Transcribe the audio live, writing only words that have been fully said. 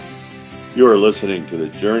You are listening to the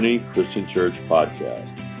Journey Christian Church podcast.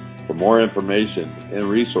 For more information and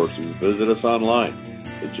resources, visit us online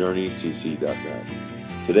at journeycc.net.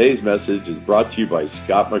 Today's message is brought to you by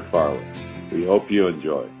Scott McFarland. We hope you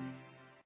enjoy.